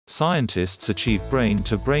Scientists achieve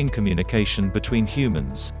brain-to-brain communication between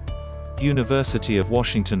humans. University of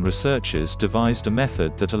Washington researchers devised a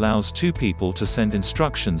method that allows two people to send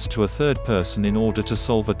instructions to a third person in order to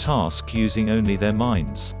solve a task using only their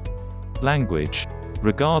minds. Language,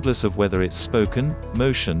 regardless of whether it's spoken,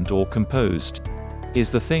 motioned or composed,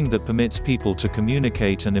 is the thing that permits people to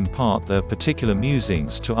communicate and impart their particular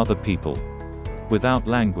musings to other people. Without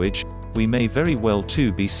language, we may very well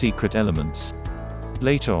too be secret elements.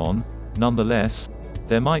 Later on, nonetheless,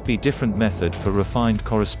 there might be different method for refined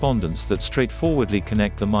correspondence that straightforwardly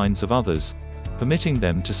connect the minds of others, permitting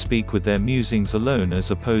them to speak with their musings alone as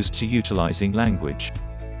opposed to utilizing language.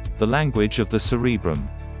 The language of the cerebrum.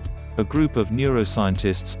 A group of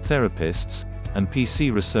neuroscientists, therapists, and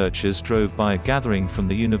PC researchers drove by a gathering from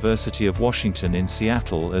the University of Washington in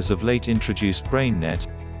Seattle as of late introduced BrainNet,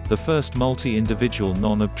 the first multi-individual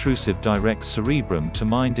non-obtrusive direct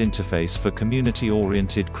cerebrum-to-mind interface for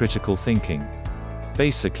community-oriented critical thinking.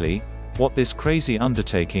 Basically, what this crazy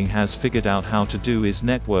undertaking has figured out how to do is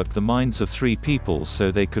network the minds of three people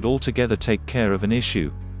so they could all together take care of an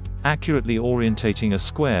issue, accurately orientating a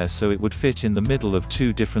square so it would fit in the middle of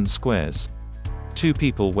two different squares. Two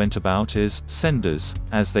people went about as senders,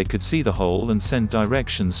 as they could see the whole and send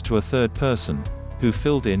directions to a third person, who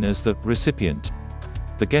filled in as the recipient.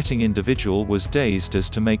 The getting individual was dazed as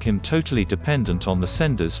to make him totally dependent on the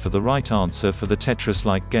senders for the right answer for the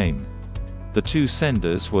Tetris-like game. The two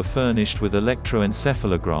senders were furnished with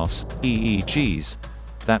electroencephalographs, EEGs,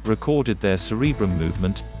 that recorded their cerebrum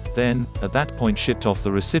movement, then, at that point shipped off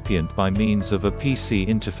the recipient by means of a PC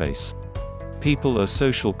interface. People are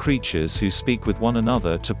social creatures who speak with one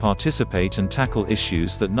another to participate and tackle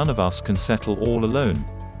issues that none of us can settle all alone,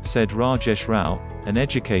 said Rajesh Rao, an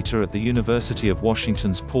educator at the University of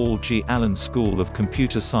Washington's Paul G. Allen School of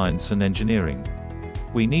Computer Science and Engineering.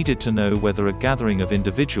 We needed to know whether a gathering of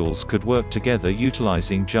individuals could work together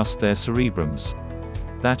utilizing just their cerebrums.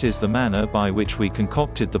 That is the manner by which we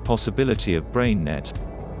concocted the possibility of BrainNet,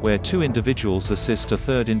 where two individuals assist a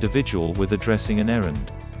third individual with addressing an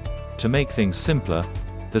errand. To make things simpler,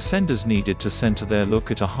 the senders needed to center their look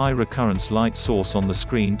at a high recurrence light source on the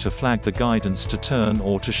screen to flag the guidance to turn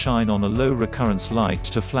or to shine on a low recurrence light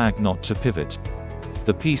to flag not to pivot.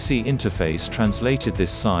 The PC interface translated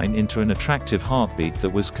this sign into an attractive heartbeat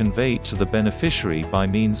that was conveyed to the beneficiary by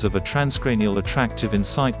means of a transcranial attractive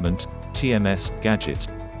incitement (TMS) gadget.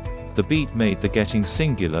 The beat made the getting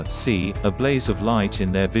singular see a blaze of light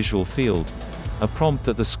in their visual field, a prompt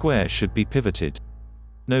that the square should be pivoted.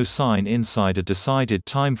 No sign inside a decided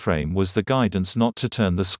time frame was the guidance not to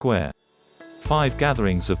turn the square. 5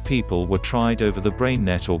 gatherings of people were tried over the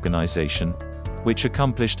BrainNet organization, which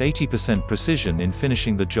accomplished 80% precision in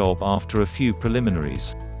finishing the job after a few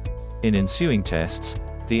preliminaries. In ensuing tests,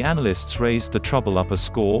 the analysts raised the trouble up a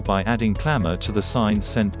score by adding clamor to the signs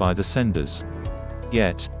sent by the senders.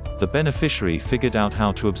 Yet, the beneficiary figured out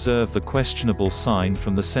how to observe the questionable sign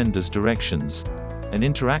from the sender's directions, an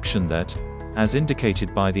interaction that, as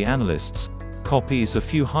indicated by the analysts, copies a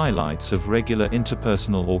few highlights of regular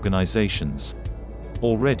interpersonal organizations.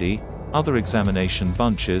 Already, other examination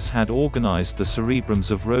bunches had organized the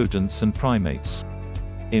cerebrums of rodents and primates.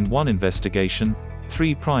 In one investigation,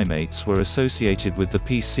 3 primates were associated with the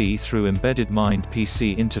PC through embedded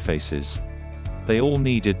mind-PC interfaces. They all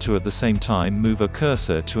needed to at the same time move a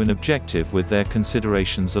cursor to an objective with their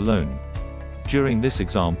considerations alone. During this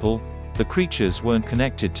example, the creatures weren't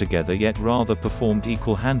connected together yet rather performed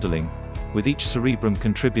equal handling, with each cerebrum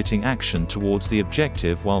contributing action towards the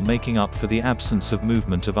objective while making up for the absence of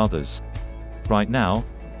movement of others. Right now,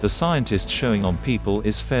 the scientist showing on people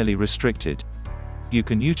is fairly restricted. You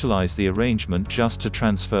can utilize the arrangement just to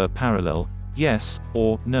transfer parallel, yes,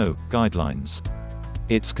 or no, guidelines.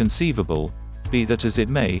 It's conceivable, be that as it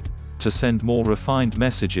may, to send more refined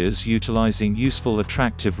messages utilizing useful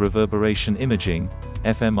attractive reverberation imaging,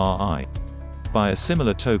 fMRI. By a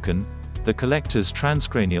similar token, the collector's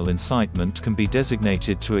transcranial incitement can be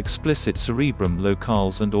designated to explicit cerebrum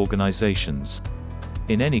locales and organizations.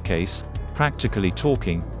 In any case, practically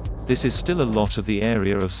talking, this is still a lot of the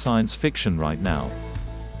area of science fiction right now.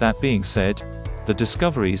 That being said, the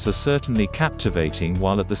discoveries are certainly captivating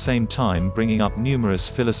while at the same time bringing up numerous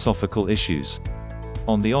philosophical issues.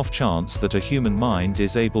 On the off chance that a human mind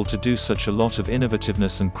is able to do such a lot of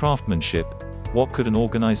innovativeness and craftsmanship, what could an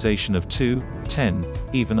organization of 2, 10,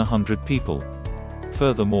 even 100 people?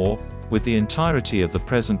 Furthermore, with the entirety of the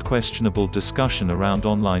present questionable discussion around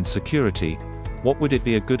online security, what would it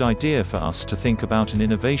be a good idea for us to think about an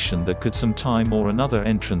innovation that could sometime or another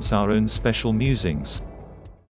entrance our own special musings?